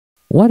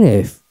What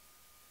if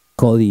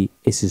Kodi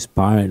is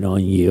spying on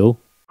you?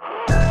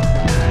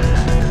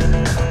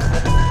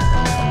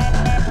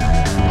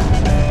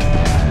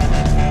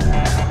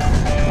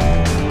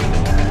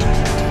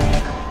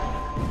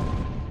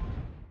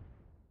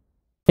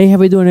 Hey, how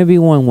we doing,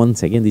 everyone?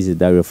 Once again, this is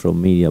Dario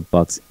from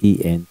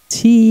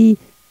MEDIABOXENT.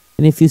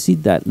 And if you see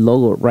that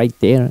logo right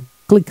there,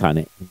 click on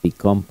it and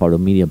become part of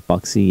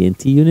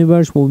MEDIABOXENT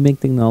universe where we make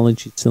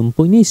technology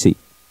simple and easy.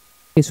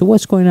 Okay, so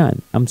what's going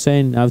on? I'm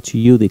saying out to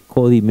you that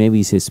Kodi maybe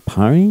is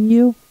inspiring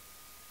you.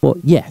 Well,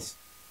 yes,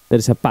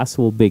 there's a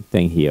possible big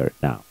thing here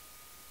now.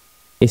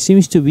 It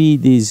seems to be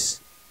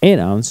these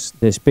add-ons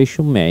that are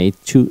special made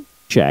to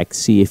check,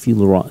 see if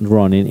you're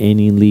running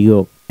any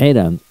illegal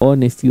add-on or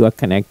if you are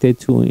connected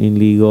to an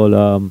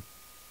illegal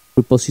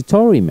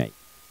repository made.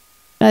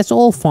 That's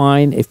all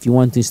fine if you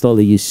want to install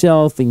it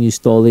yourself and you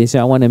install this.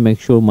 I want to make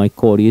sure my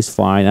Kodi is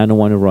fine. I don't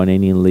want to run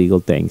any illegal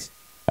things.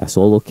 That's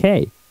all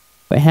okay.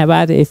 But how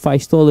about if I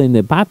install it in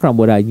the background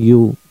without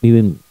you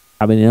even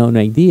having your own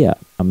idea?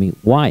 I mean,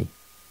 why?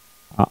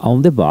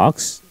 On the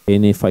box,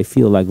 and if I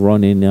feel like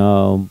running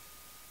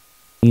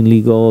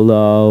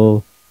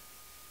illegal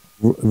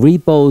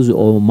repos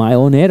or my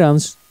own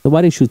add-ons,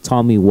 nobody should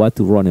tell me what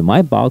to run in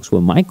my box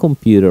with my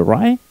computer,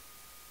 right?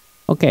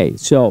 Okay,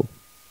 so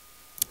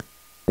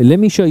let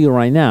me show you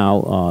right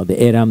now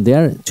the add-on.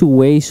 There are two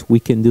ways we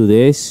can do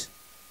this.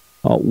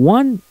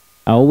 One,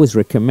 I always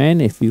recommend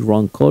if you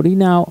run Kodi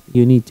now,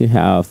 you need to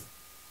have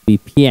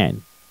VPN.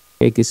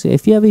 Okay, because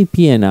if you have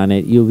VPN on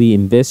it, you'll be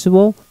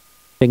invisible.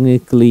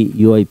 Technically,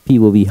 your IP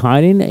will be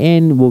hiding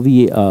and will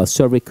be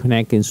server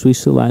connect in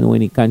Switzerland or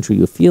any country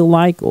you feel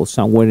like, or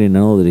somewhere in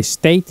another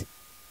state.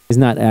 It's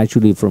not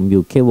actually from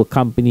your cable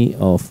company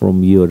or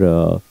from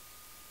your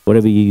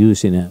whatever you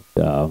use in a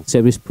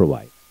service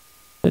provider.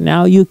 So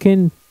now you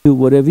can do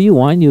whatever you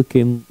want. You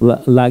can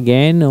log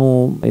in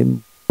or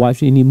and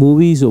watch any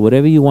movies or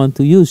whatever you want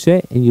to use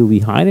it, and you'll be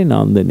hiding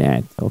on the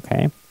net.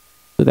 Okay,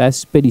 so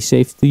that's pretty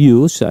safe to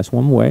use. That's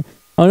one way.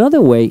 Another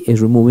way is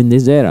removing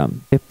this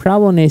add-on. The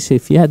problem is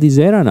if you have this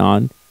add-on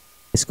on,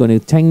 it's going to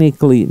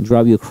technically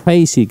drive you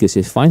crazy because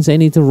if it finds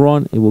anything to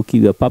run, it will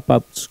give you a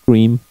pop-up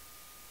screen.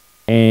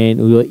 And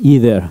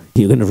either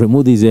you're going to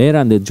remove this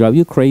add-on that drive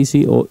you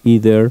crazy, or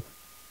either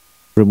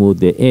remove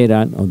the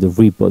add-on or the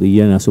repo that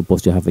you're not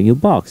supposed to have in your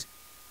box.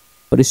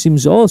 But it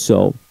seems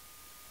also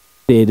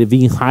that they've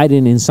been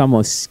hiding in some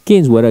of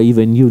skins without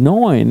even you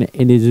knowing,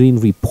 and it's been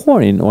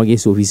reporting, or I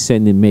guess we'll be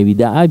sending maybe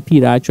the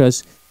IP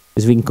address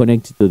is being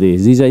connected to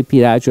this. This IP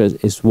address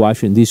is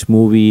watching this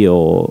movie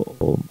or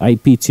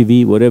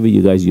IPTV, whatever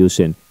you guys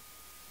using.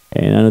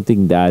 And I don't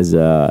think that's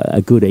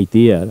a good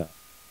idea,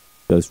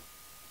 because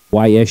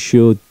why I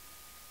should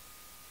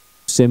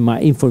send my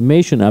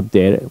information up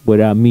there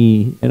without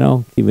me,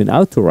 even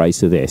authorized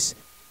to this.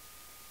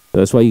 So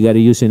that's why you got to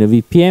use in a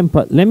VPN.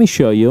 But let me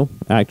show you.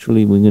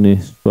 Actually, we're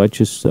gonna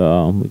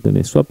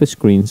swap the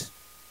screens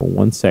for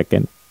 1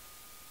 second.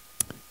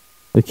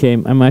 Okay,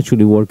 I'm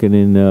actually working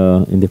in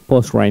the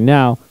post right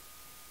now.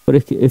 But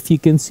if you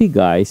can see,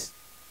 guys,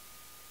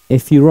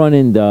 if you run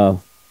in the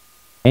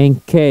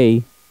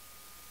KN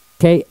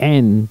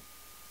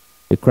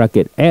the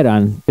Cracked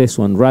add-on, this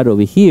one right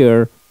over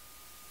here,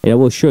 and I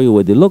will show you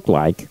what they look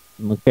like.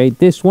 Okay,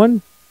 this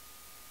one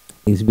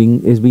is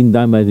being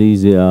done by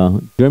this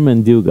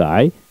German dude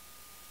guy,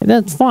 and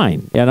that's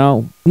fine.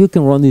 You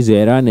can run this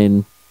add-on,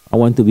 and I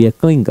want to be a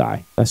clean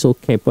guy. That's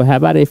okay. But how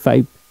about if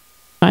I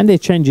kind of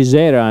change this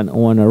add-on, I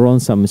want to run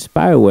some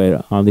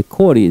spyware on the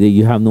Kodi that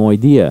you have no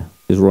idea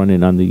is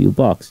running under your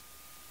box?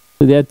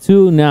 So there are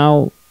two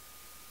now,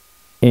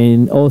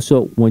 and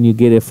also when you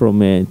get it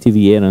from a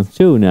TV add-on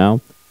too now.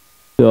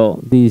 So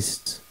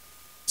this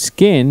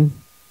skin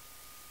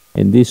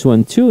and this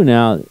one too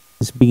now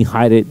is being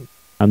hidden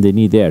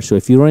underneath there. So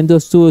if you run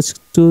these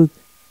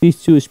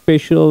two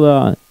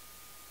special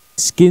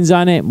skins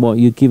on it, well,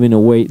 you're giving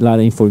away a lot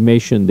of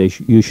information that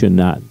you should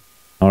not.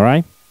 All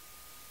right.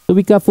 So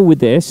be careful with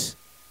this.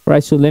 All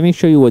right. So let me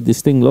show you what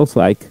this thing looks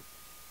like.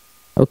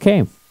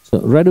 Okay. So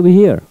right over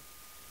here,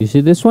 you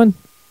see this one?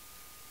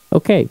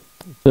 Okay.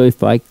 So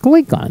if I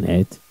click on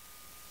it,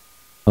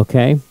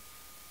 okay.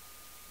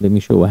 Let me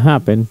show what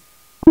happened.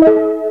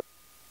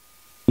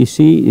 You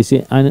see, it's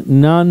a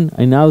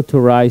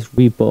unauthorized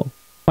repo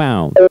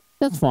found.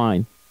 That's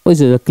fine. This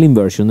is a clean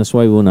version. That's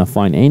why we will not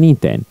find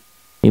anything.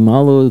 I'm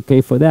all okay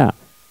for that.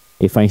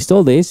 If I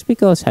install this,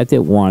 because I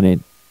didn't want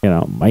it,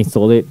 I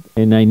install it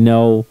and I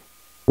know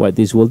what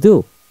this will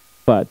do.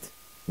 But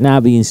now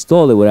we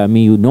install it without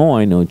me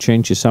knowing or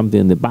change something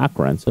in the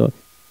background. So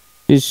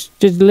just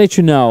to let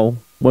you know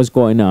what's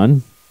going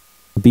on.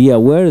 Be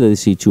aware of the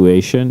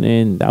situation,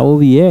 and that will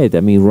be it. I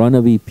mean, run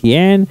a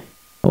VPN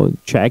or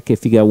check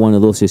if you got one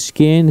of those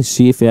skins,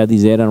 see if you have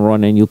this add-on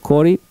run in your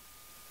Kodi,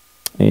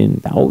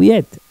 and that will be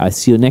it. I'll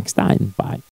see you next time. Bye.